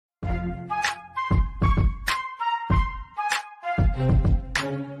Oh,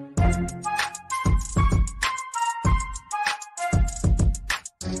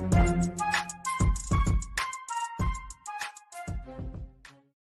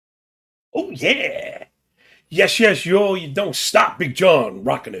 yeah. Yes, yo, you don't stop, Big John,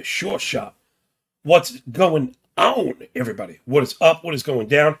 rocking a short shot. What's going on, everybody? What is up? What is going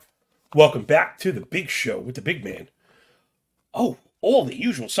down? Welcome back to the big show with the big man. Oh, all the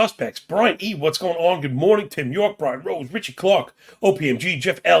usual suspects. Brian E., what's going on? Good morning. Tim York, Brian Rose, Richie Clark, OPMG,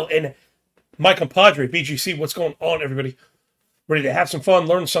 Jeff L., and my compadre, BGC. What's going on, everybody? Ready to have some fun,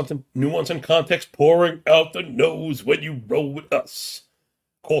 learn something, nuance and context pouring out the nose when you roll with us.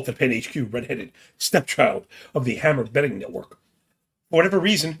 Call to the Pen HQ, redheaded stepchild of the Hammer Betting Network. For whatever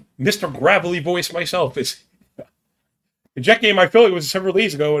reason, Mr. Gravelly Voice myself is... The Jet game I Philly was several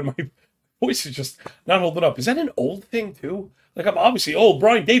days ago, and my voice is just not holding up. Is that an old thing, too? Like, I'm obviously old.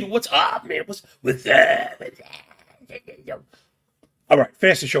 Brian David, what's up, man? What's up? All right,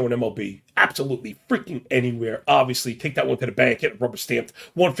 fastest show in MLB. Absolutely freaking anywhere. Obviously, take that one to the bank, get it rubber stamped.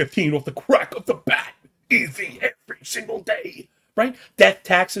 115 off the crack of the bat. Easy every single day. Right? Death,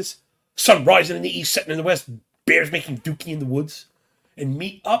 taxes, sun rising in the east, setting in the west, bears making dookie in the woods, and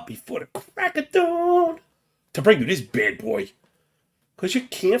meet up before the crack of dawn to bring you this bad boy. Because you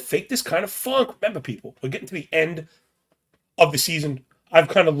can't fake this kind of funk. Remember, people, we're getting to the end of the season. I've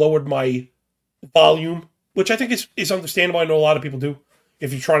kind of lowered my volume, which I think is understandable. I know a lot of people do.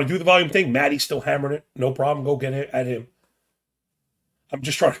 If you're trying to do the volume thing, Maddie's still hammering it. No problem. Go get it at him. I'm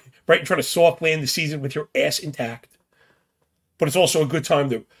just trying to soft land the season with your ass intact. But it's also a good time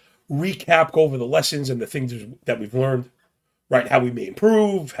to recap, go over the lessons and the things that we've learned, right? How we may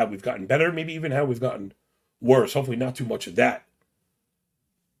improve, how we've gotten better, maybe even how we've gotten worse. Hopefully not too much of that.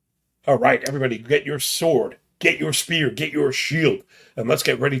 All right, everybody, get your sword, get your spear, get your shield, and let's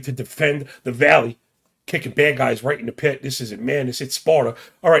get ready to defend the valley, kicking bad guys right in the pit. This isn't Madness, it's Sparta.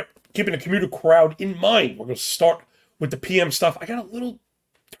 All right, keeping the commuter crowd in mind, we're going to start with the PM stuff. I got a little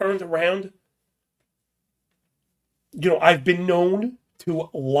turned around. You know, I've been known to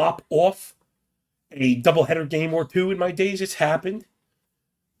lop off a doubleheader game or two in my days. It's happened.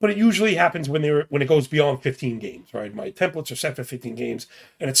 But it usually happens when it goes beyond 15 games, right? My templates are set for 15 games,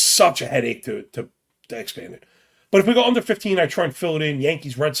 and it's such a headache to expand it. But if we go under 15, I try and fill it in.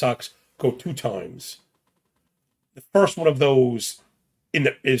 Yankees, Red Sox go 2 times. The first one of those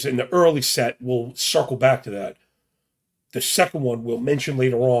is in the early set. We'll circle back to that. The second one we'll mention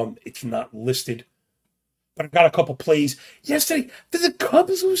later on. It's not listed. But I've got a couple plays. Yesterday, did the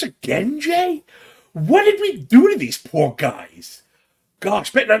Cubs lose again, Jay? What did we do to these poor guys?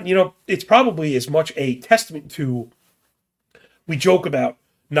 Gosh, but you know, it's probably as much a testament to, we joke about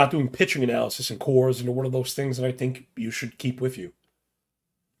not doing pitching analysis in cores, and one of those things that I think you should keep with you.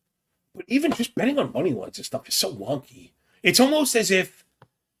 But even just betting on money lines and stuff is so wonky. It's almost as if,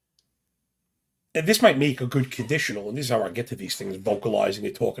 and this might make a good conditional, and this is how I get to these things, vocalizing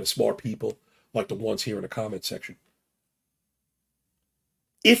and talking to smart people, like the ones here in the comment section.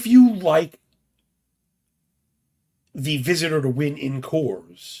 If you like the visitor to win in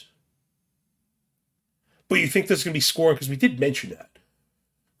cores, but you think there's going to be scoring, because we did mention that,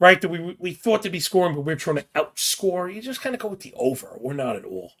 right? That we thought there'd be scoring, but we're trying to outscore. You just kind of go with the over, or not at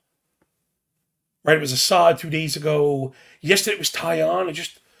all. Right? It was Assad 2 days ago. Yesterday it was Tyon. And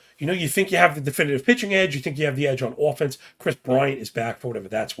just, you know, you think you have the definitive pitching edge. You think you have the edge on offense. Chris Bryant is back for whatever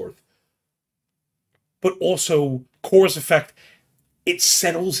that's worth. But also, cores effect, it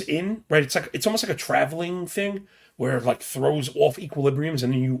settles in, right? It's almost like a traveling thing where it like throws off equilibriums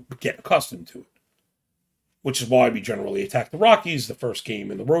and then you get accustomed to it. Which is why we generally attack the Rockies, the first game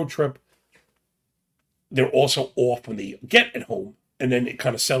in the road trip. They're also off when they get at home, and then it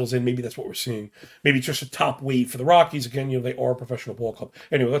kind of settles in. Maybe that's what we're seeing. Maybe it's just a top wave for the Rockies. Again, you know, they are a professional ball club.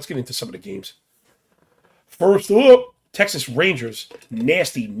 Anyway, let's get into some of the games. First up, Texas Rangers,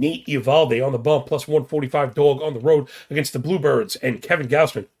 nasty Nate Eovaldi on the bump, plus 145 dog on the road against the Bluebirds, and Kevin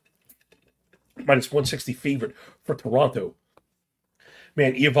Gausman, minus 160 favorite for Toronto.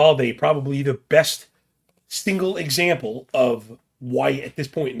 Man, Eovaldi, probably the best single example of why at this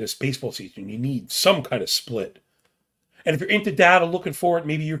point in this baseball season you need some kind of split. And if you're into data looking for it,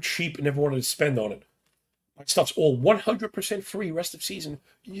 maybe you're cheap and never wanted to spend on it. My stuff's all 100% free rest of season.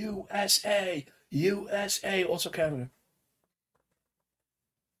 USA, also Canada.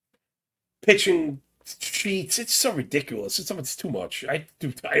 Pitching sheets, it's so ridiculous. It's too much. I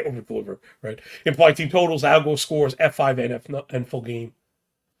over deliver, right? Implied team totals, algo scores, F5 and full game.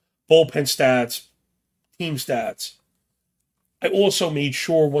 Bullpen stats, team stats. I also made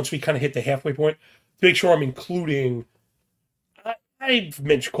sure once we kind of hit the halfway point to make sure I'm including. I've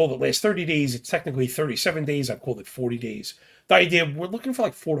mentioned called it last 30 days. It's technically 37 days. I've called it 40 days. The idea we're looking for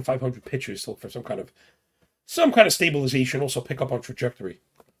like 400 to 500 pitches to look for some kind of stabilization, also pick up on trajectory.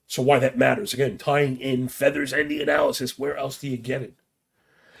 So why that matters again, tying in feathers and the analysis. Where else do you get it?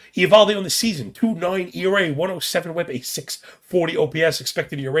 Evaldi on the season, 2.9 ERA, 107 WHIP, a 640 OPS,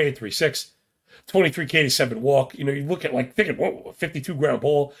 expected ERA at 3.6, 23 K to 7 walk. You look at thinking, whoa, 52 ground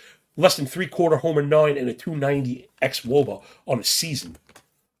ball, less than 3/4 homer 9, and a 290 x WOBA on a season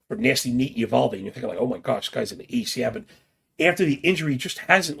for nasty Nate Evaldi. And you're thinking oh my gosh, this guy's an ace. Yeah, but after the injury, just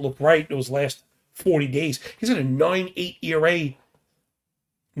hasn't looked right those last 40 days. He's got a 9.8 ERA,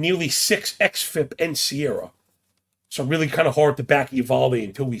 nearly 6 xFIP and Sierra. So really kind of hard to back Evaldi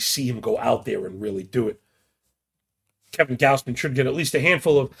until we see him go out there and really do it. Kevin Gausman should get at least a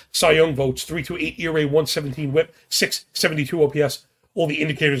handful of Cy Young votes. 3.28 ERA, 117 WHIP, 672 OPS. All the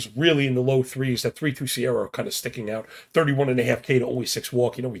indicators really in the low threes. That 3.2 Sierra are kind of sticking out. 31.5 K to only 6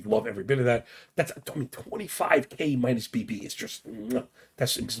 walk. We love every bit of that. 25 K minus BB is just,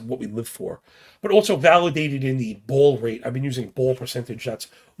 that's what we live for. But also validated in the ball rate. I've been using ball percentage. That's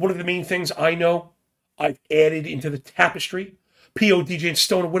one of the main things I know. I've added into the tapestry. P.O. DJ and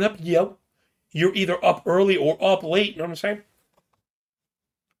Stoner, what up, yo? You're either up early or up late, you know what I'm saying?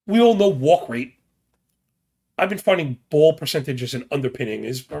 We all know walk rate. I've been finding ball percentage as an underpinning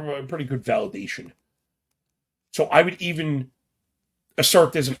is a pretty good validation. So I would even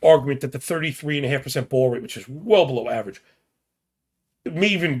assert there's an argument that the 33.5% ball rate, which is well below average, it may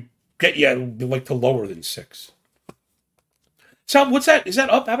even get you to lower than 6. So what's that? Is that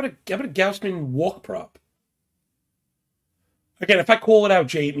up? How about a Gausman walk prop? Again, if I call it out,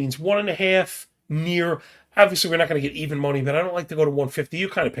 Jay, it means 1.5 near. Obviously, we're not going to get even money, but I don't like to go to 150. You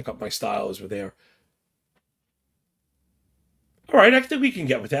kind of pick up my style as we're there. All right, I think we can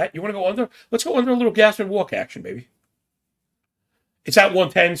get with that. You want to go under? Let's go under a little Gausman walk action, baby. It's at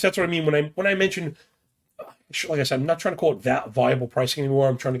 110. So that's what I mean when I mention. Like I said, I'm not trying to call it that viable pricing anymore.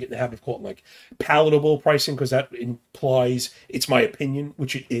 I'm trying to get in the habit of calling it palatable pricing because that implies it's my opinion,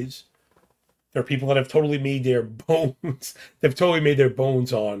 which it is. There are people that have totally made their bones. They've totally made their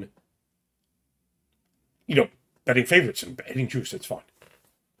bones on, betting favorites and betting juice. That's fine.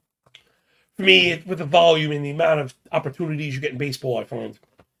 For me, with the volume and the amount of opportunities you get in baseball, I find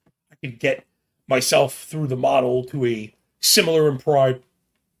I could get myself through the model to a similar implied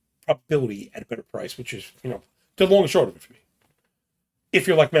probability at a better price, which is, the long and short of it for me. If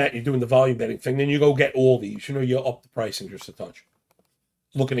you're like Matt, you're doing the volume betting thing, then you go get all these. You'll up the pricing just a touch.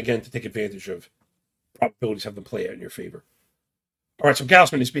 Looking again to take advantage of probabilities, have them play out in your favor. All right, so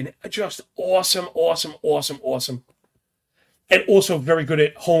Gausman has been just awesome. And also very good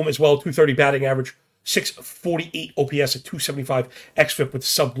at home as well. 230 batting average, 648 OPS at 275 xFIP with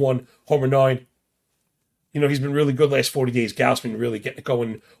sub-1 homer 9. He's been really good last 40 days. Gausman really getting it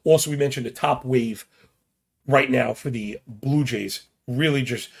going. Also, we mentioned the top wave right now for the Blue Jays. Really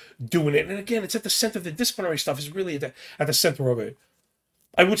just doing it. And again, it's at the center of the disciplinary stuff is really at the center of it.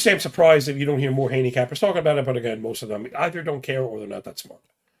 I would say I'm surprised if you don't hear more handicappers talking about it, but again, most of them either don't care or they're not that smart.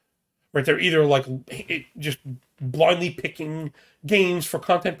 Right? They're either just blindly picking games for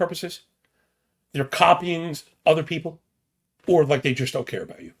content purposes, they're copying other people, or they just don't care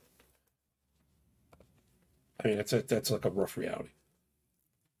about you. I mean, that's like a rough reality.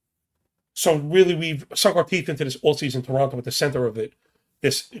 So really, we've sunk our teeth into this all season Toronto at the center of it.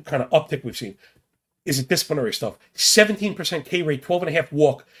 This kind of uptick we've seen is it disciplinary stuff. 17% K rate, 12.5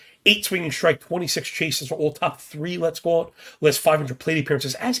 walk, 8 swinging strike, 26 chases are all top 3. Let's call it last 500 plate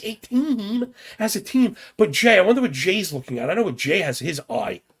appearances as a team. But Jay, I wonder what Jay's looking at. I know what Jay has his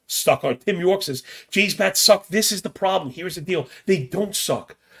eye stuck on. Tim York says Jay's bats suck. This is the problem. Here's the deal. They don't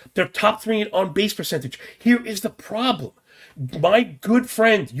suck. They're top 3 in on-base percentage. Here is the problem. My good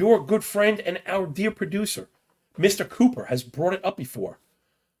friend, your good friend, and our dear producer, Mr. Cooper, has brought it up before.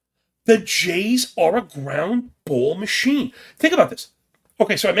 The Jays are a ground ball machine. Think about this.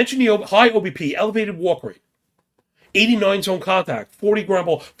 Okay, so I mentioned the high OBP, elevated walk rate, 89 zone contact, 40 ground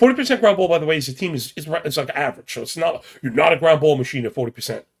ball. 40% ground ball, by the way, as a team is like average. So it's not you're not a ground ball machine at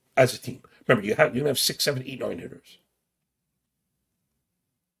 40% as a team. Remember, you have 6, 7, 8, 9 hitters.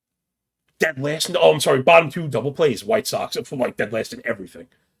 Dead last. Oh, I'm sorry. Bottom 2 double plays. White Sox for dead last in everything.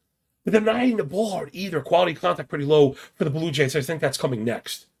 But they're not hitting the ball hard either. Quality contact pretty low for the Blue Jays. I think that's coming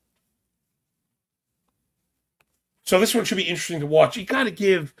next. So this one should be interesting to watch. You got to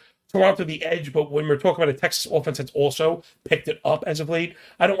give Toronto the edge, but when we're talking about a Texas offense that's also picked it up as of late,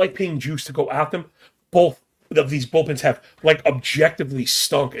 I don't like paying juice to go at them. Both of these bullpens have objectively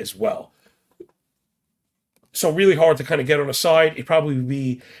stunk as well. So really hard to kind of get on a side. It probably would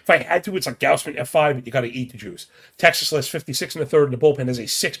be, if I had to, it's like Gaussman F5, you got to eat the juice. Texas lasts 56 in the third, and the bullpen has a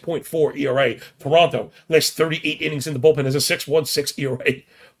 6.4 ERA. Toronto lasts 38 innings in the bullpen has a 6.16 ERA.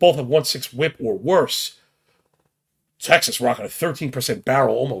 Both have 1.6 whip or worse. Texas rocking a 13%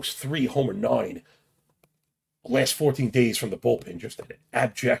 barrel, almost 3 homer 9. Last 14 days from the bullpen, just an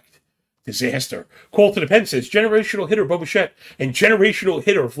abject disaster. Call to the pen says generational hitter Bo Bichette and generational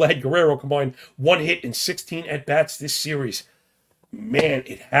hitter Vlad Guerrero combined 1 hit and 16 at-bats this series. Man,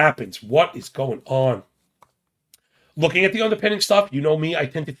 it happens. What is going on? Looking at the underpinning stuff, you know me, I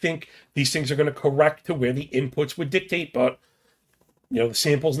tend to think these things are going to correct to where the inputs would dictate, but, the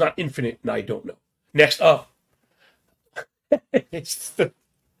sample's not infinite, and I don't know. Next up,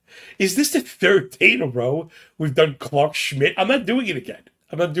 is this the third day in a row we've done Clark Schmidt? I'm not doing it again.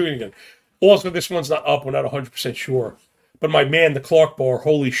 Also, this one's not up. We're not 100% sure. But my man, the Clark bar,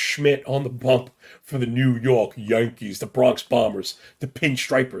 holy Schmidt on the bump for the New York Yankees, the Bronx Bombers, the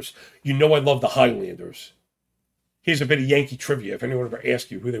Pinstripers. You know I love the Highlanders. Here's a bit of Yankee trivia. If anyone ever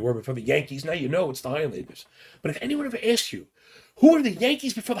asked you who they were before the Yankees, now you know it's the Highlanders. But if anyone ever asked you, who are the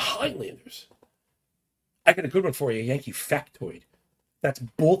Yankees before the Highlanders? I got a good one for you, a Yankee factoid. That's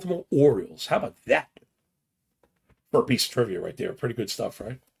Baltimore Orioles. How about that? For a piece of trivia right there. Pretty good stuff,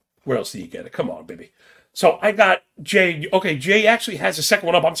 right? Where else do you get it? Come on, baby. So I got Jay. Okay, Jay actually has a second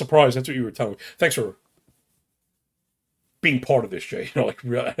one up. I'm surprised. That's what you were telling me. Thanks for being part of this, Jay.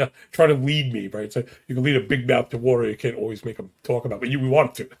 Really, trying to lead me, right? So you can lead a big mouth to water. You can't always make them talk about, but we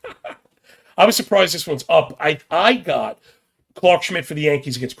want to. I was surprised this one's up. I got Clark Schmidt for the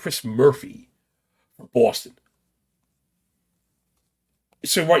Yankees against Chris Murphy for Boston.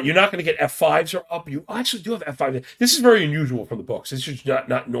 So, right, you're not going to get F5s or up. You actually do have F5. This is very unusual from the books. This is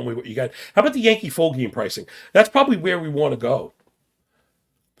not normally what you get. How about the Yankee full game pricing? That's probably where we want to go.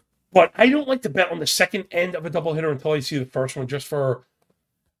 But I don't like to bet on the second end of a doubleheader until I see the first one,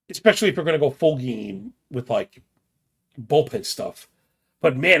 especially if we're going to go full game with, like, bullpen stuff.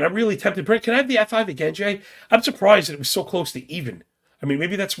 But, man, I'm really tempted. Can I have the F5 again, Jay? I'm surprised that it was so close to even. I mean,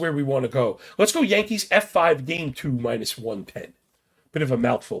 maybe that's where we want to go. Let's go Yankees F5 game 2 minus 110. Bit of a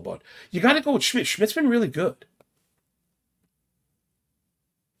mouthful, but you got to go with Schmidt. Schmidt's been really good.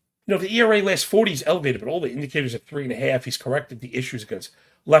 The ERA last 40 is elevated, but all the indicators are 3.5. He's corrected the issues against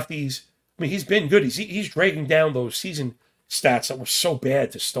lefties. I mean, he's been good. He's dragging down those season stats that were so bad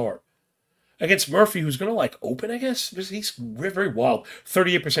to start. Against Murphy, who's going to, open, I guess. He's very wild.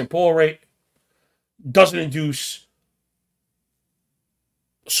 38% ball rate. Doesn't induce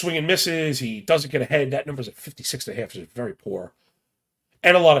swing and misses. He doesn't get ahead. That number's at 56.5, which is very poor.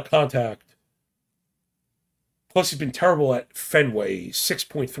 And a lot of contact. Plus, he's been terrible at Fenway.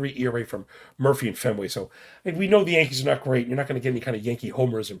 6.3 ERA from Murphy and Fenway. So, we know the Yankees are not great. You're not going to get any kind of Yankee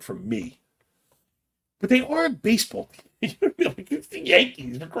homerism from me. But they are a baseball team. It's the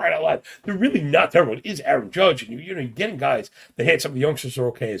Yankees, for crying out loud. They're really not terrible. It is Aaron Judge. And you're getting guys that had some of the youngsters are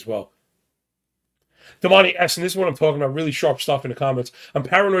okay as well. Damani S., and this is what I'm talking about, really sharp stuff in the comments. I'm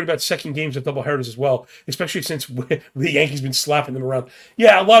paranoid about second games of doubleheaders as well, especially since the Yankees been slapping them around.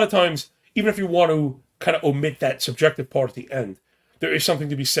 Yeah, a lot of times, even if you want to kind of omit that subjective part at the end, there is something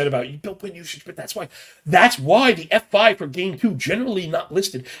to be said about you built win usage, but that's why the F5 for game 2 generally not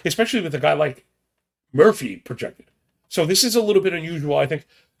listed, especially with a guy like Murphy projected. So this is a little bit unusual, I think,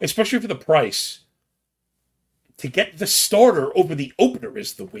 especially for the price. To get the starter over the opener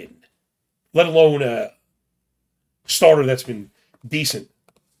is the win. Let alone a starter that's been decent.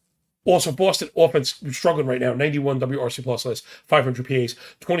 Also, Boston offense struggling right now. 91 WRC plus less, 500 PAs,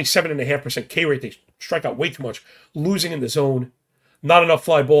 27.5% K rate. They strike out way too much. Losing in the zone. Not enough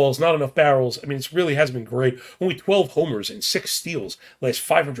fly balls, not enough barrels. I mean, it really has been great. Only 12 homers and 6 steals last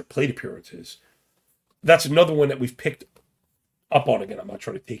 500 plate appearances. That's another one that we've picked up on again. I'm not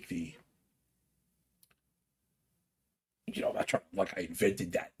trying to take the... I'm not trying like I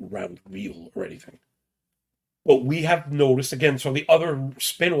invented that round wheel or anything. But we have noticed, again, so the other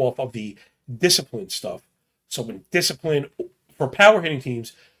spin-off of the discipline stuff. So when discipline, for power hitting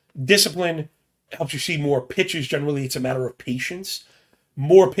teams, discipline helps you see more pitches. Generally, it's a matter of patience.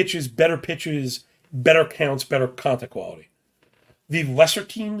 More pitches, better counts, better contact quality. The lesser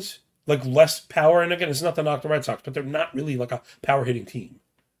teams, like less power, and again, it's not to knock the Red Sox, but they're not really like a power hitting team.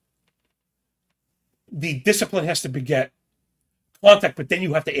 The discipline has to beget contact, but then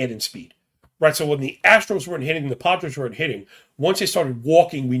you have to add in speed. Right, so when the Astros weren't hitting, the Padres weren't hitting, once they started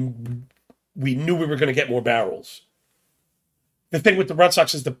walking, we knew we were going to get more barrels. The thing with the Red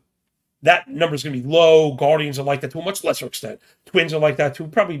Sox is that number is going to be low. Guardians are like that to a much lesser extent. Twins are like that too,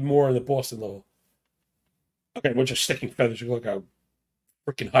 probably more in the Boston level. Okay, we're just sticking feathers. You look like a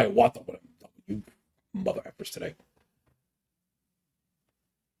freaking Hiawatha with them. mother effers today.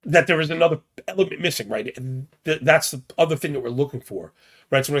 That there is another element missing, right? And that's the other thing that we're looking for,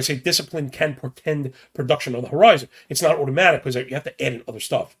 right? So when I say discipline can portend production on the horizon, it's not automatic because you have to add in other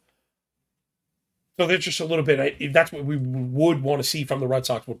stuff. So there's just a little bit. That's what we would want to see from the Red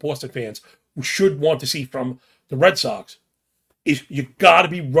Sox. What Boston fans should want to see from the Red Sox is you got to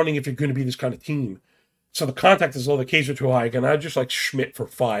be running if you're going to be this kind of team. So the contact is low, the Ks are too high. Again, I just like Schmidt for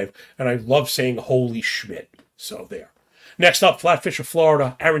 5, and I love saying holy Schmidt. So there. Next up, Flatfisher,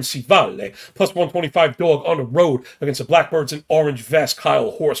 Florida, Aaron Civale, plus 125 dog on the road against the Blackbirds in orange vest,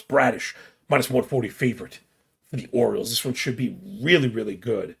 Kyle Horse Bradish, minus 140 favorite for the Orioles. This one should be really, really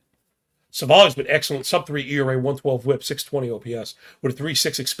good. Savali's been excellent, sub 3 ERA, 112 whip, 620 OPS, with a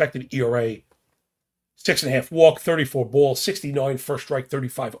 3.6 expected ERA, 6.5 walk, 34 ball, 69 first strike,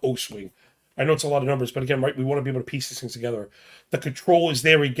 35 O swing. I know it's a lot of numbers, but again, right, we want to be able to piece these things together. The control is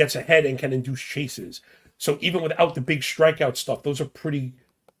there. He gets ahead and can induce chases. So even without the big strikeout stuff, it's a pretty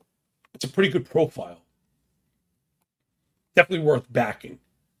good profile. Definitely worth backing.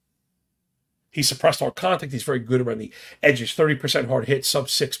 He suppressed hard contact. He's very good around the edges. 30% hard hit, sub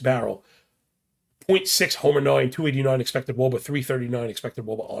 6 barrel. 0.6 homer 9, 289 expected WOBA, 339 expected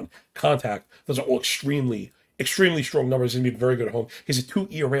WOBA on contact. Those are all extremely, extremely strong numbers. He's going to be very good at home. He's a 2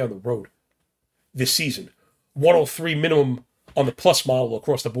 ERA on the road this season. 103 minimum on the plus model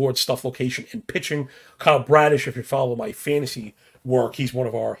across the board, stuff, location, and pitching. Kyle Bradish, if you follow my fantasy work, he's one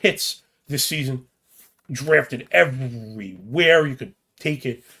of our hits this season. Drafted everywhere you could take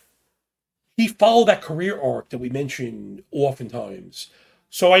it. He followed that career arc that we mentioned oftentimes.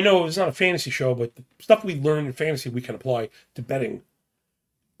 So I know it's not a fantasy show, but the stuff we learn in fantasy we can apply to betting.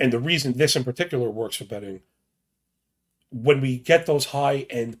 And the reason this in particular works for betting, when we get those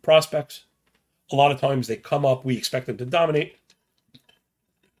high-end prospects, a lot of times they come up, we expect them to dominate.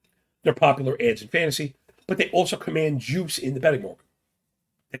 They're popular ads in fantasy, but they also command juice in the betting market.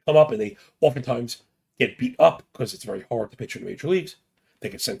 They come up and they oftentimes get beat up because it's very hard to pitch in the major leagues. They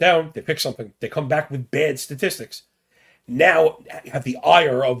get sent down, they pick something, they come back with bad statistics. Now have the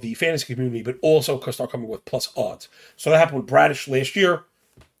ire of the fantasy community, but also start coming with plus odds. So that happened with Bradish last year.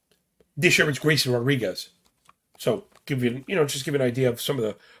 This year it's Grayson Rodriguez. So give you an idea of some of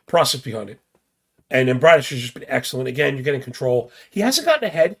the process behind it. And then Bradish has just been excellent. Again, you're getting control. He hasn't gotten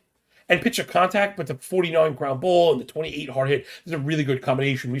ahead and pitched a contact, but the 49 ground ball and the 28 hard hit is a really good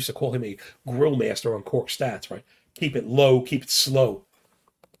combination. We used to call him a grill master on Cork Stats, right? Keep it low, keep it slow.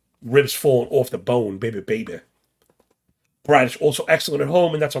 Ribs falling off the bone, baby, baby. Bradish also excellent at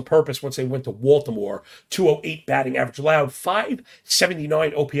home, and that's on purpose once they went to Baltimore. 208 batting average allowed,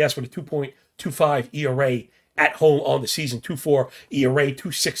 579 OPS with a 2.25 ERA at home on the season, 2.4 ERA,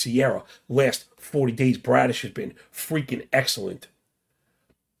 2.6 SIERA. Last 40 days, Bradish has been freaking excellent.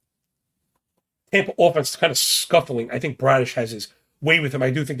 Tampa offense is kind of scuffling. I think Bradish has his way with him. I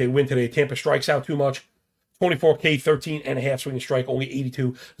do think they win today. Tampa strikes out too much. 24K, 13.5 swing and strike, only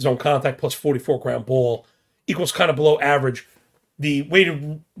 82 zone contact, plus 44 ground ball. Equals kind of below average. The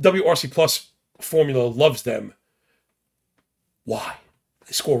weighted WRC Plus formula loves them. Why?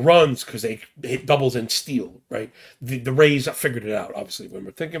 They score runs because they hit doubles and steal, right? The Rays have figured it out, obviously. When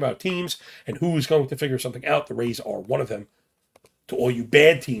we're thinking about teams and who's going to figure something out, the Rays are one of them. To all you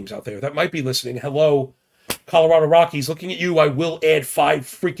bad teams out there that might be listening, hello, Colorado Rockies, looking at you, I will add 5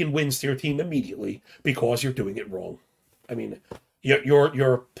 freaking wins to your team immediately because you're doing it wrong. I mean,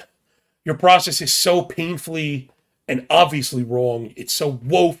 your process is so painfully and obviously wrong. It's so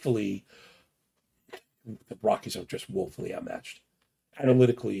woefully. The Rockies are just woefully outmatched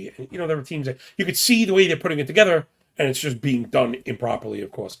analytically. And, there are teams that you could see the way they're putting it together, and it's just being done improperly,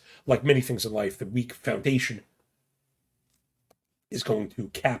 of course. Like many things in life, the weak foundation is going to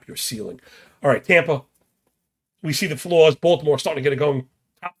cap your ceiling. All right, Tampa. We see the flaws. Baltimore starting to get it going.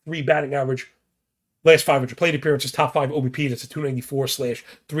 Top 3 batting average. Last 500 plate appearances, top 5 OBP. That's a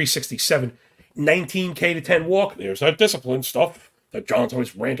 294/367. 19K to 10 walk. There's that discipline stuff that John's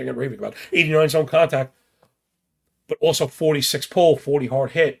always ranting and raving about. 89 zone contact. But also 46 pull, 40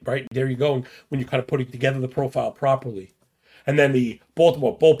 hard hit, right? There you go. When you're kind of putting together the profile properly. And then the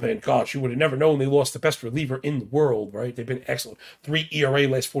Baltimore bullpen, gosh, you would have never known they lost the best reliever in the world, right? They've been excellent. 3 ERA,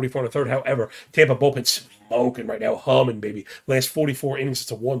 last 44 and a third. However, Tampa bullpen smoking right now, humming, baby. Last 44 innings,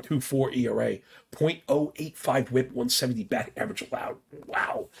 it's a 1.24 ERA. 0.085 whip, 170 batting average allowed.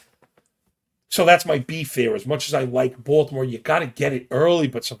 Wow. So that's my beef there. As much as I like Baltimore, you got to get it early,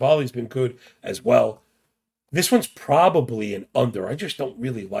 but Savali's been good as well. This one's probably an under. I just don't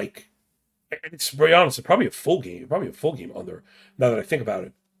really like. It's very honest. It's probably a full game. Probably a full game under. Now that I think about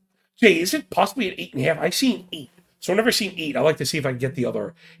it, Jay, is it possibly an 8.5? I see an 8. So whenever I see an 8, I like to see if I can get the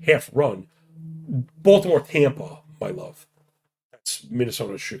other half run. Baltimore, Tampa, my love. That's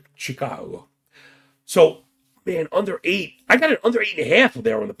Minnesota, Chicago. So, man, under 8. I got it under 8.5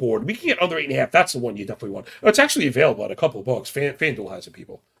 there on the board. We can get under 8.5. That's the one you definitely want. It's actually available at a couple of bucks. FanDuel has it,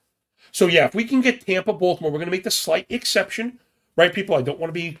 people. So, yeah, if we can get Tampa, Baltimore, we're going to make the slight exception. Right, people? I don't want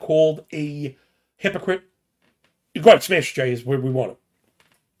to be called a hypocrite. Go ahead, smash, Jay, is where we want it.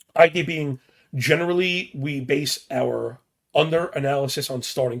 Idea being, generally, we base our under analysis on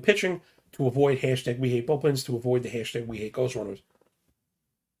starting pitching to avoid hashtag we hate bullpens, to avoid the hashtag we hate ghost runners.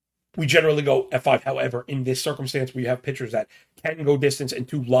 We generally go F5. However, in this circumstance, we have pitchers that can go distance and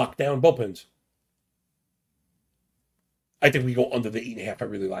 2 lockdown bullpens. I think we go under the 8.5. I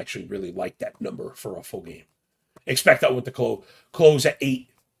really like that number for a full game. Expect that with the close at 8.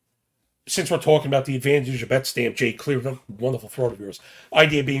 Since we're talking about the advantage of BetStamp, Jay, clear, wonderful throat of yours.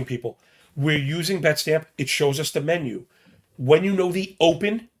 Idea being, people, we're using BetStamp. It shows us the menu. When you know the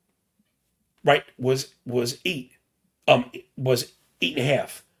open, right, was 8. Was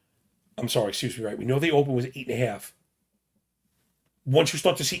 8.5. I'm sorry, excuse me, right? We know the open was 8.5. Once you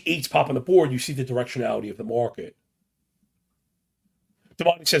start to see 8s pop on the board, you see the directionality of the market.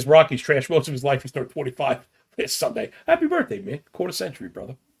 Damani says Rocky's trash most of his life. He's turned 25 this Sunday. Happy birthday, man. Quarter century,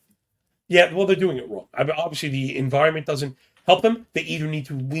 brother. Yeah, well, they're doing it wrong. I mean, obviously, the environment doesn't help them. They either need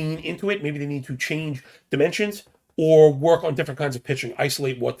to lean into it, maybe they need to change dimensions, or work on different kinds of pitching,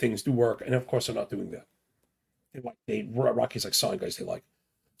 isolate what things do work, and of course, they're not doing that. Rocky's like sign guys they like.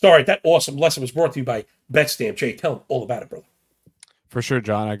 So, all right, that awesome lesson was brought to you by BetStamp. Jay, tell them all about it, brother. For sure,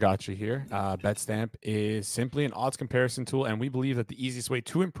 John, I got you here. BetStamp is simply an odds comparison tool, and we believe that the easiest way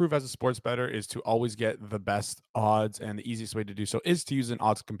to improve as a sports bettor is to always get the best odds, and the easiest way to do so is to use an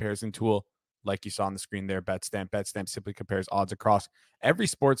odds comparison tool like you saw on the screen there, BetStamp. BetStamp simply compares odds across every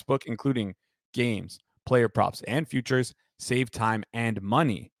sports book, including games, player props, and futures. Save time and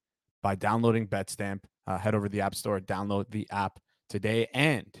money by downloading BetStamp. Head over to the App Store, download the app today,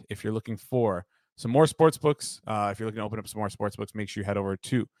 and if you're looking for some more sports books, if you're looking to open up some more sports books, make sure you head over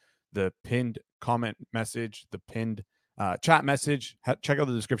to the pinned comment message, the pinned chat message. Check out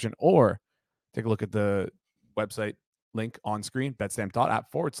the description or take a look at the website link on screen,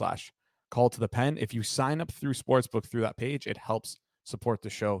 betstamp.app/call to the pen. If you sign up through Sportsbook through that page, it helps support the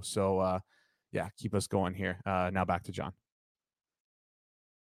show. So, yeah, keep us going here. Now back to John.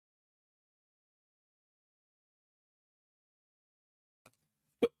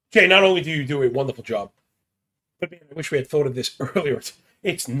 Jay, not only do you do a wonderful job, but man, I wish we had thought of this earlier.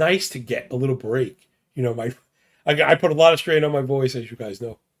 It's nice to get a little break. You know, I put a lot of strain on my voice, as you guys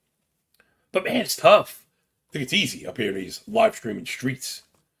know. But man, it's tough. I think it's easy up here in these live streaming streets.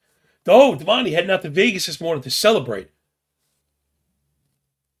 Oh, Devani heading out to Vegas this morning to celebrate.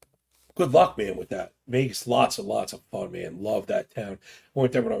 Good luck, man, with that. Vegas, lots and lots of fun, man. Love that town. I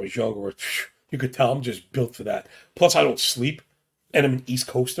went there when I was younger. You could tell I'm just built for that. Plus, I don't sleep, and I'm an East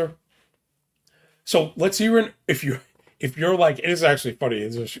Coaster. So let's hear if you're like, it is actually funny.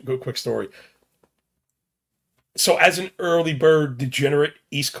 It's a quick story. So as an early bird degenerate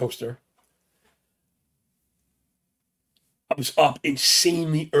East Coaster, I was up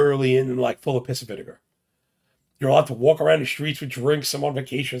insanely early and like full of piss and vinegar. You're allowed to walk around the streets with drinks. I'm on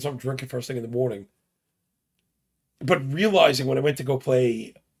vacation, so I'm drinking first thing in the morning. But realizing when I went to go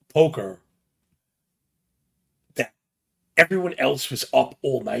play poker that everyone else was up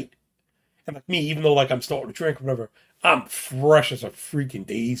all night. And like me, even though like I'm starting to drink or whatever, I'm fresh as a freaking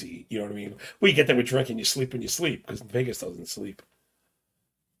daisy. You know what I mean? Well, you get there with drinking, you sleep when you sleep, because Vegas doesn't sleep.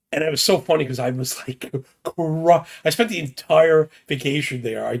 And it was so funny because I was like, I spent the entire vacation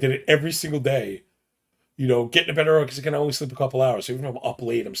there. I did it every single day. You know, getting to bed early because I can only sleep a couple hours. So even if I'm up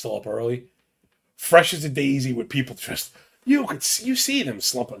late, I'm still up early. Fresh as a daisy with people just, you see them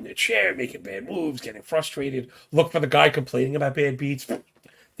slumping in their chair, making bad moves, getting frustrated. Look for the guy complaining about bad beats. They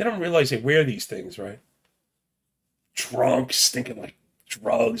don't realize they wear these things, right? Drunk, stinking like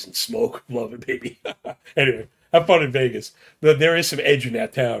drugs and smoke. Love it, baby. Anyway, have fun in Vegas. There is some edge in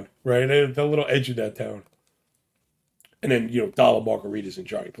that town, right? There's a little edge in that town. And then, you know, dollar margaritas and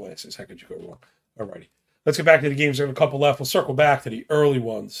giant glasses. How could you go wrong? Alrighty. Let's get back to the games. There's a couple left. We'll circle back to the early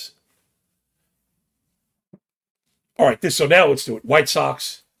ones. All right, so now let's do it. White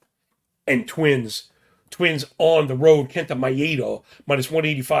Sox and Twins. Twins on the road. Kenta Maeda, minus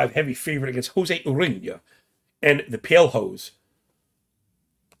 185, heavy favorite against Jose Urena and the Pale Hose.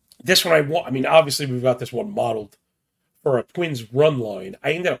 This one obviously we've got this one modeled for a Twins run line.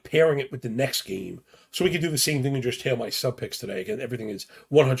 I ended up pairing it with the next game. So we can do the same thing and just tail my sub picks today. Again, everything is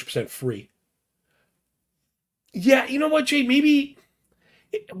 100% free. Yeah, you know what, Jay? Maybe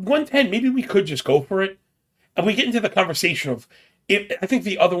 110, maybe we could just go for it. And we get into the conversation of, I think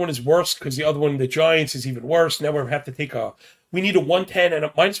the other one is worse because the other one, the Giants, is even worse. Now we have to take we need a 110 and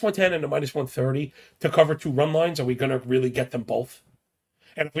a minus 110 and a minus 130 to cover 2 run lines. Are we going to really get them both?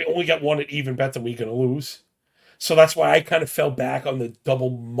 And if we only get one at even bet, then we're going to lose. So that's why I kind of fell back on the double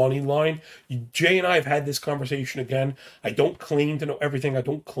money line. Jay and I have had this conversation again. I don't claim to know everything. I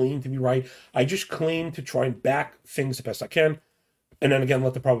don't claim to be right. I just claim to try and back things the best I can. And then again,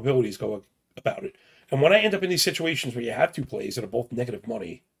 let the probabilities go about it. And when I end up in these situations where you have 2 plays that are both negative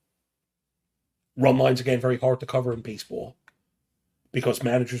money, run lines, again, very hard to cover in baseball because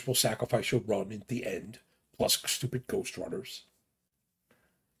managers will sacrifice your run at the end, plus stupid ghost runners.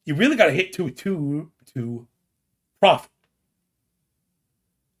 You really got to hit 2 to profit.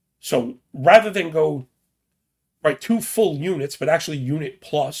 So rather than go 2 full units, but actually unit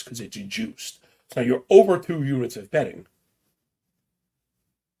plus because it's juiced. So now you're over 2 units of betting.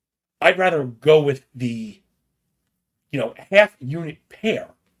 I'd rather go with the, half unit pair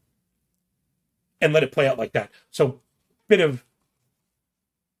and let it play out like that. So bit of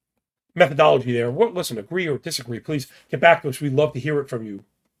methodology there. Listen, agree or disagree, please get back to us. We'd love to hear it from you.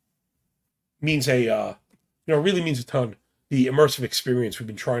 Means really means a ton. The immersive experience we've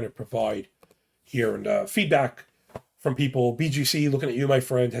been trying to provide here, and feedback from people. BGC, looking at you, my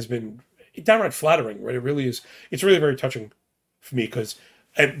friend, has been downright flattering. Right, it really is. It's really very touching for me because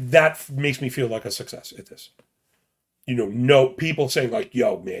that makes me feel like a success at this. No people saying like,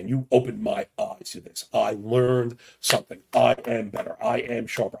 "Yo, man, you opened my eyes to this. I learned something. I am better. I am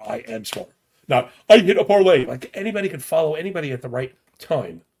sharper. I am smarter." Not I hit a parlay. Like anybody can follow anybody at the right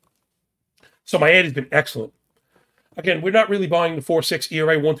time. So my ad has been excellent. Again, we're not really buying the 4.6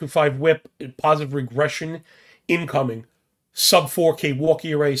 ERA, 1.25 whip, positive regression incoming, sub 4K walk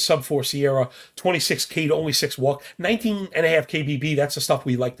ERA, sub 4 Sierra, 26K to only 6 walk, 19.5 KBB, that's the stuff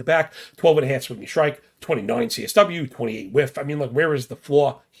we like to back, 12.5 swinging strike, 29 CSW, 28 whiff. I mean, where is the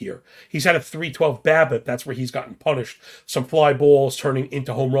flaw here? He's had a 3.12 BABIP, that's where he's gotten punished. Some fly balls turning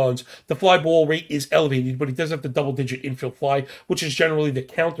into home runs. The fly ball rate is elevated, but he does have the double-digit infield fly, which is generally the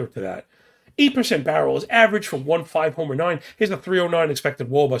counter to that. 8% barrel is average for 1.5 homer 9. Here's a 309 expected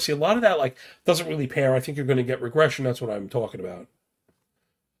WOBA. See, a lot of that doesn't really pair. I think you're going to get regression. That's what I'm talking about.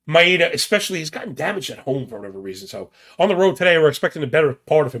 Maeda, especially, he's gotten damaged at home for whatever reason. So on the road today, we're expecting a better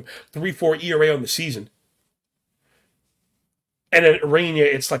part of him. 3.4 ERA on the season. And at Arena,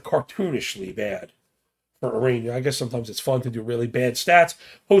 it's cartoonishly bad for Arena. I guess sometimes it's fun to do really bad stats.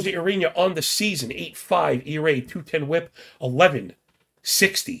 Jose Arena on the season, 8.5 ERA, 210 whip,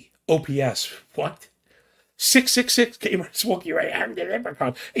 11.60. OPS, what? 6.66 K-minus walk ERA, and the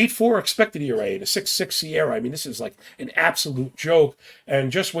Leprechaun. 8.4 expected ERA, and a 6.6 Sierra. I mean, this is an absolute joke.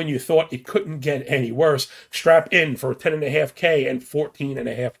 And just when you thought it couldn't get any worse, strap in for a 10.5 K and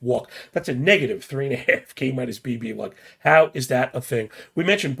 14.5 walk. That's a negative 3.5 K-minus BB. How is that a thing? We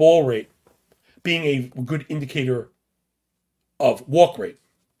mentioned ball rate being a good indicator of walk rate.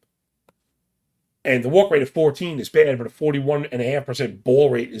 And the walk rate of 14 is bad, but a 41.5% ball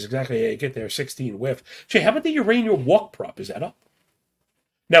rate is exactly how you get there, 16 whiff. Jay, how about the uranium walk prop? Is that up?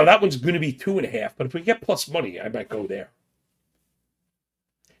 Now, that one's going to be 2.5, but if we get plus money, I might go there.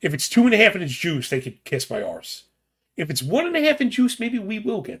 If it's 2.5 and it's juice, they could kiss my arse. If it's 1.5 in juice, maybe we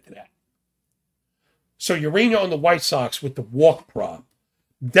will get to that. So Urania on the White Sox with the walk prop,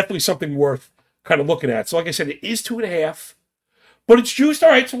 definitely something worth kind of looking at. So like I said, it is 2.5. But it's juiced.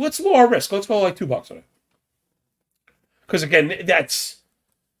 All right, so let's lower our risk. Let's go $2 on it. Because, again, that's,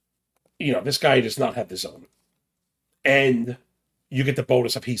 this guy does not have the zone. And you get the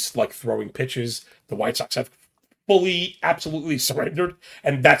bonus of he's, throwing pitches. The White Sox have fully, absolutely surrendered.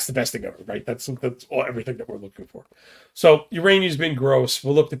 And that's the best thing ever, right? That's everything that we're looking for. So, Urania's been gross.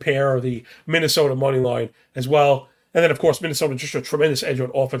 We'll look to pair the Minnesota money line as well. And then, of course, Minnesota, just a tremendous edge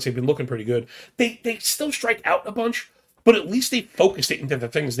on offense. They've been looking pretty good. They still strike out a bunch. But at least they focused it into the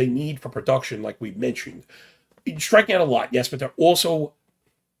things they need for production, like we mentioned. Striking out a lot, yes, but they're also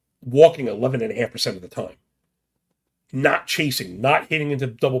walking 11.5% of the time. Not chasing, not hitting into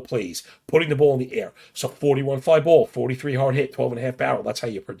double plays, putting the ball in the air. So 41 fly ball, 43 hard hit, 12.5 barrel. That's how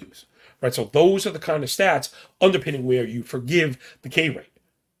you produce. Right? So those are the kind of stats underpinning where you forgive the K rate.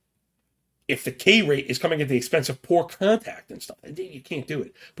 If the K rate is coming at the expense of poor contact and stuff, you can't do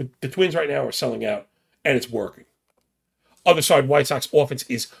it. But the Twins right now are selling out, and it's working. Other side, White Sox offense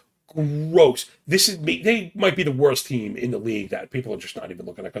is gross. They might be the worst team in the league that people are just not even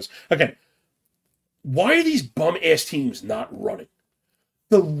looking at. Because, again, why are these bum-ass teams not running?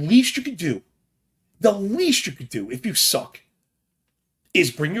 The least you could do if you suck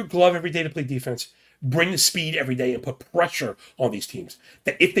is bring your glove every day to play defense, bring the speed every day, and put pressure on these teams.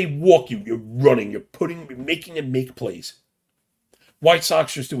 That if they walk you, you're running, you're making them make plays. White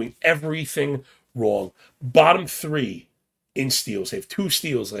Sox just doing everything wrong. Bottom 3 in steals. They have 2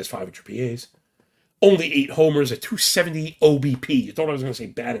 steals last 500 PAs. Only 8 homers, a 270 OBP. You thought I was going to say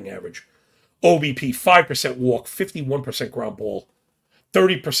batting average. OBP, 5% walk, 51% ground ball,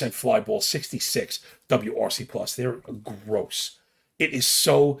 30% fly ball, 66 WRC plus. They're gross. It is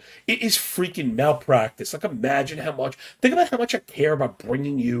freaking malpractice. Like, think about how much I care about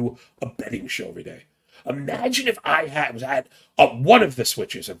bringing you a betting show every day. Imagine if I was at one of the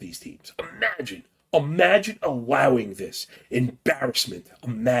switches of these teams. Imagine allowing this embarrassment.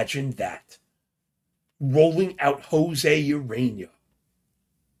 Imagine that. Rolling out Jose Urania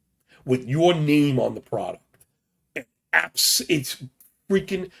with your name on the product. It's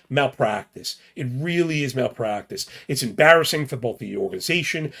freaking malpractice. It really is malpractice. It's embarrassing for both the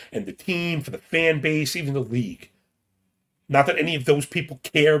organization and the team, for the fan base, even the league. Not that any of those people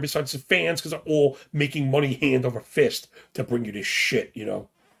care besides the fans, because they're all making money hand over fist to bring you this shit, you know?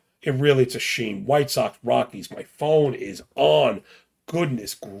 It's a shame. White Sox, Rockies, my phone is on.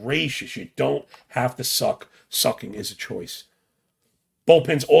 Goodness gracious, you don't have to suck. Sucking is a choice.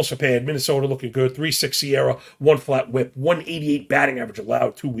 Bullpens also bad. Minnesota looking good. 3.6 Sierra, 1 flat whip, 188 batting average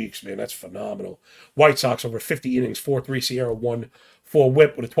allowed 2 weeks, man. That's phenomenal. White Sox over 50 innings, 4.3 Sierra, 1 4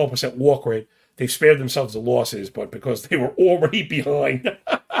 whip with a 12% walk rate. They spared themselves the losses, but because they were already behind.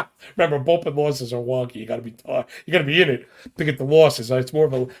 Remember, bullpen losses are wonky. You gotta be in it to get the losses. It's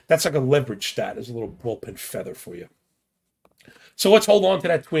that's like a leverage stat. There's a little bullpen feather for you. So let's hold on to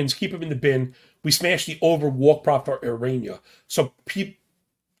that Twins. Keep them in the bin. We smashed the over walk prop for Urania. So keep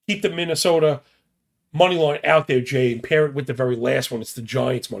the Minnesota money line out there, Jay, and pair it with the very last one. It's the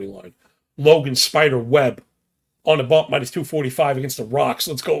Giants money line. Logan Spider Webb on the bump, minus 245 against the Rocks.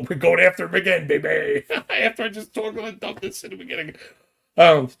 Let's go. We're going after him again, baby. After I just talked about this in the beginning.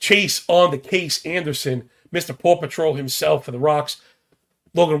 Chase on the case. Anderson, Mr. Paw Patrol himself for the Rocks.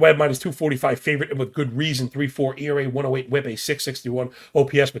 Logan Webb minus 245 favorite, and with good reason. 3.4 ERA, 108 whip, a 661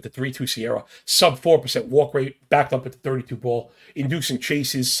 OPS with the 3.2 Sierra. Sub 4% walk rate, backed up at the 32 ball. Inducing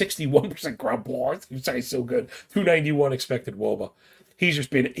chases, 61% ground ball. It's so good. 291 expected WOBA. He's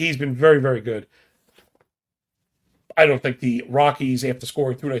been very, very good. I don't think the Rockies, after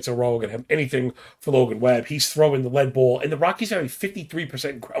scoring 2 nights in a row, are going to have anything for Logan Webb. He's throwing the lead ball, and the Rockies have a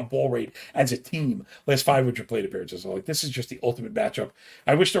 53% ground ball rate as a team. Last 500 plate appearances. So, this is just the ultimate matchup.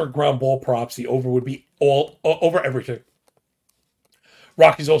 I wish there were ground ball props. The over would be all over everything.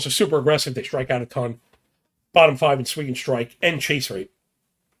 Rockies also super aggressive. They strike out a ton. Bottom 5 in swing and strike and chase rate.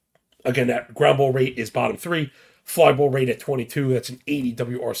 Again, that ground ball rate is bottom 3. Fly ball rate at 22. That's an 80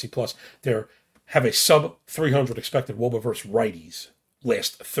 WRC plus. They're have a sub 300 expected WOBA versus righties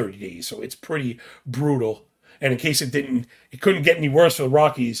last 30 days. So it's pretty brutal. And in case it couldn't get any worse for the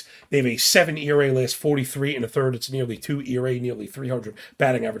Rockies, they have a 7 ERA last 43 and a third. It's nearly 2 ERA, nearly 300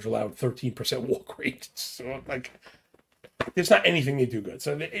 batting average allowed, 13% walk rate. So, there's not anything they do good.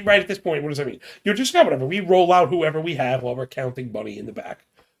 So, right at this point, what does that mean? You're just got whatever. We roll out whoever we have while we're counting money in the back.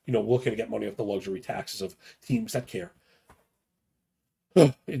 Looking to get money off the luxury taxes of teams that care.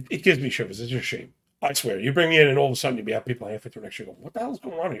 It gives me shivers. It's just a shame. I swear. You bring me in and all of a sudden you have people halfway through next year going, what the hell is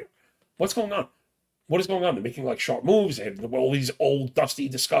going on here? What's going on? What is going on? They're making sharp moves. And all these old, dusty,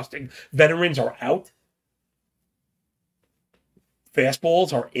 disgusting veterans are out.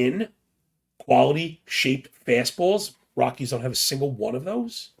 Fastballs are in. Quality, shaped fastballs. Rockies don't have a single one of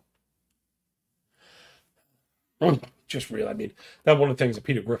those. Just real. That's one of the things that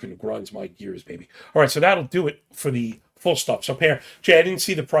Peter Griffin grinds my gears, baby. All right, so that'll do it for the full stuff. So, Jay, I didn't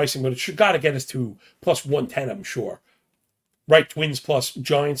see the pricing, but it got to get us to plus 110, I'm sure. Right, Twins plus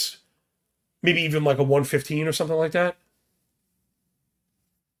Giants, maybe even a 115 or something like that.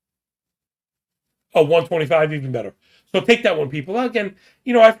 Oh, 125, even better. So take that one, people. Again,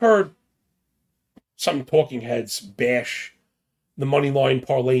 I've heard some talking heads bash the money line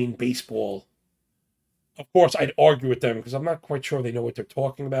parlay in baseball. Of course, I'd argue with them because I'm not quite sure they know what they're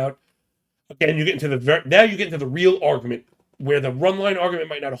talking about. Again, you get into the real argument where the run line argument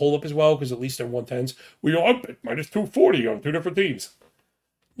might not hold up as well because at least they're 110s. I bet minus 240 on 2 different teams.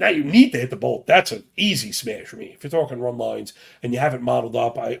 Now you need to hit the bolt. That's an easy smash for me. If you're talking run lines and you haven't modeled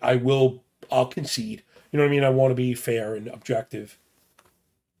up, I'll concede. You know what I mean? I want to be fair and objective.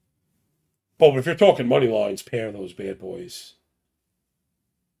 But if you're talking money lines, pair those bad boys.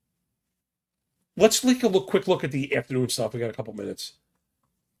 Let's take a quick look at the afternoon stuff. We got a couple minutes.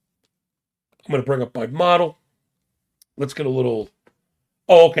 I'm going to bring up my model. Let's get a little.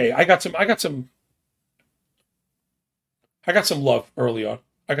 Oh, okay. I got some love early on.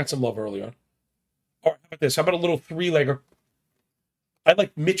 All right, how about this? How about a little 3-legger? I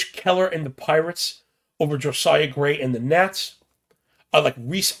like Mitch Keller and the Pirates over Josiah Gray and the Nats. I like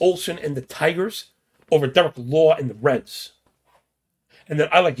Reese Olson and the Tigers over Derek Law and the Reds. And then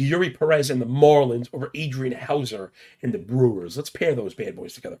I like Yuri Perez and the Marlins over Adrian Hauser and the Brewers. Let's pair those bad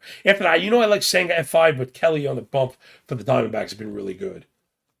boys together. After that, I like Senga at 5, but Kelly on the bump for the Diamondbacks has been really good.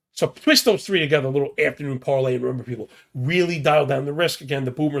 So twist those three together, a little afternoon parlay, and remember, people, really dial down the risk. Again,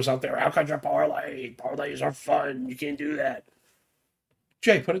 the boomers out there, how could you parlay? Parlays are fun. You can't do that.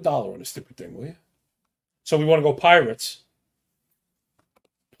 Jay, put $1 on this stupid thing, will you? So we want to go Pirates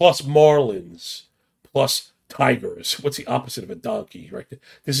plus Marlins plus Tigers. What's the opposite of a donkey, right?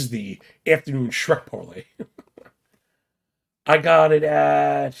 This is the afternoon Shrek parlay. I got it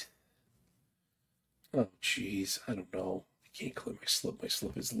at, oh, jeez, I don't know. I can't clear my slip. My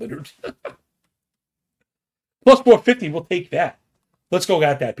slip is littered. Plus 450, we'll take that. Let's go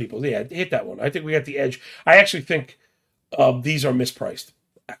at that, people. Yeah, hit that one. I think we got the edge. I actually think these are mispriced,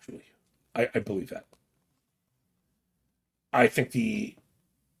 actually. I believe that. I think the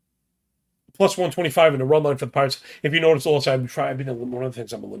plus 125 in the run line for the Pirates. If you notice, also, I've been one of the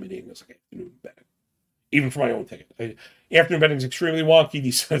things I'm eliminating is like afternoon betting, even for my own ticket. Afternoon betting is extremely wonky.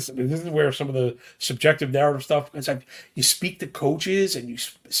 This is where some of the subjective narrative stuff, because you speak to coaches and you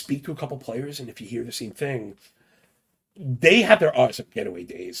speak to a couple players, and if you hear the same thing, they have their eyes on getaway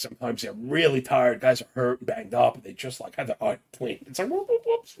days. Sometimes they're really tired. Guys are hurt and banged up, and they just like have their eye plain. It's like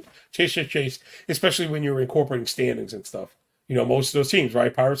whoops, chase. Especially when you're incorporating standings and stuff. Most of those teams,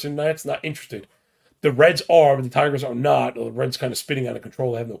 right? Pirates and Knights, not interested. The Reds are, but the Tigers are not. The Reds kind of spinning out of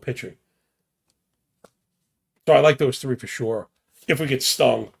control. They have no pitching. So I like those three for sure. If we get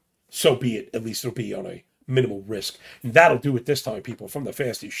stung, so be it. At least it'll be on a minimal risk. And that'll do it this time, people, from the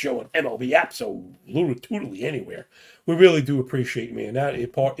fastest show on MLB app, so totally anywhere. We really do appreciate, man.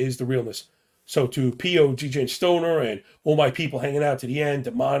 That part is the realness. So to P.O., GJ, and Stoner, and all my people hanging out to the end,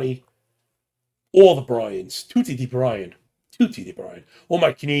 Damani, all the Bryans, 2TD Bryan, all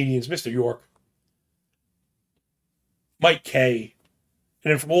my Canadians, Mr. York, Mike K,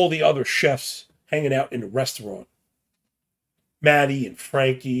 and then from all the other chefs hanging out in the restaurant, Maddie and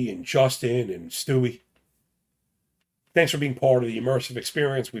Frankie and Justin and Stewie. Thanks for being part of the immersive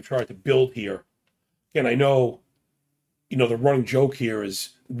experience we've tried to build here. Again, I know, the running joke here is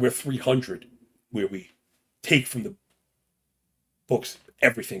we're 300, where we take from the books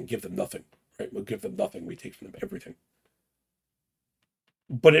everything, give them nothing, right? We'll give them nothing, we take from them everything.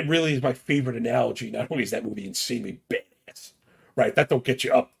 But it really is my favorite analogy. Not only is that movie insanely badass, right? That don't get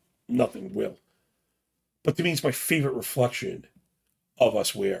you up, nothing will. But to me, it's my favorite reflection of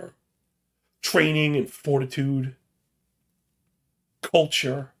us, where training and fortitude,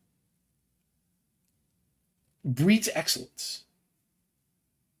 culture, breeds excellence.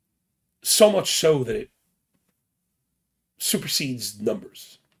 So much so that it supersedes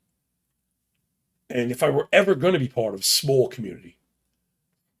numbers. And if I were ever going to be part of a small community,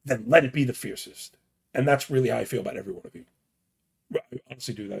 then let it be the fiercest. And that's really how I feel about every one of you. I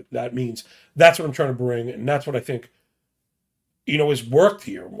honestly do that. That means that's what I'm trying to bring, and that's what I think, has worked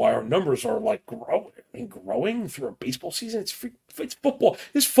here. Why our numbers are like growing through a baseball season. It's football.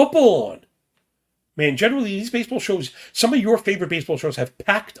 There's football on. Man, generally these baseball shows, some of your favorite baseball shows have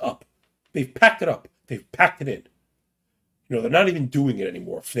packed up. They've packed it up. They've packed it in. They're not even doing it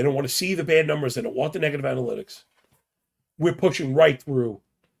anymore. If they don't want to see the bad numbers, they don't want the negative analytics. We're pushing right through,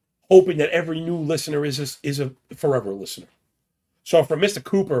 hoping that every new listener is a forever listener. So from Mr.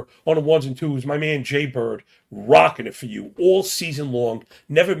 Cooper on the ones and twos, my man Jay Bird, rocking it for you all season long,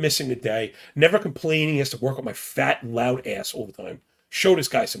 never missing a day, never complaining he has to work with my fat, loud ass all the time. Show this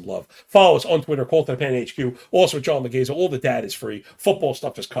guy some love. Follow us on Twitter, Colt Pen HQ. Also, John Legeza. All the data is free. Football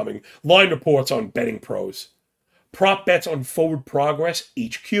stuff is coming. Line reports on Betting Pros. Prop bets on Forward Progress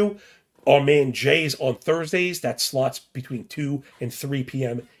HQ. Our man Jay is on Thursdays. That slots between 2 and 3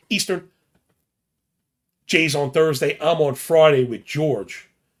 p.m. Eastern. Jay's on Thursday. I'm on Friday with George.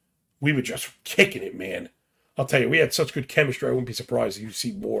 We were just kicking it, man. I'll tell you, we had such good chemistry, I wouldn't be surprised if you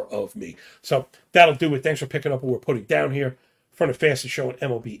see more of me. So that'll do it. Thanks for picking up what we're putting down here. For the fastest show in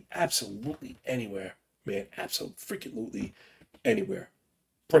MLB, absolutely anywhere, man. Absolutely anywhere.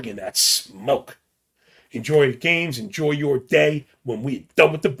 Bring in that smoke. Enjoy the games. Enjoy your day. When we're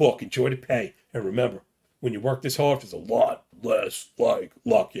done with the book, enjoy the pay. And remember, when you work this hard, there's a lot less like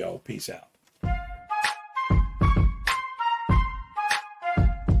luck, yo. Peace out.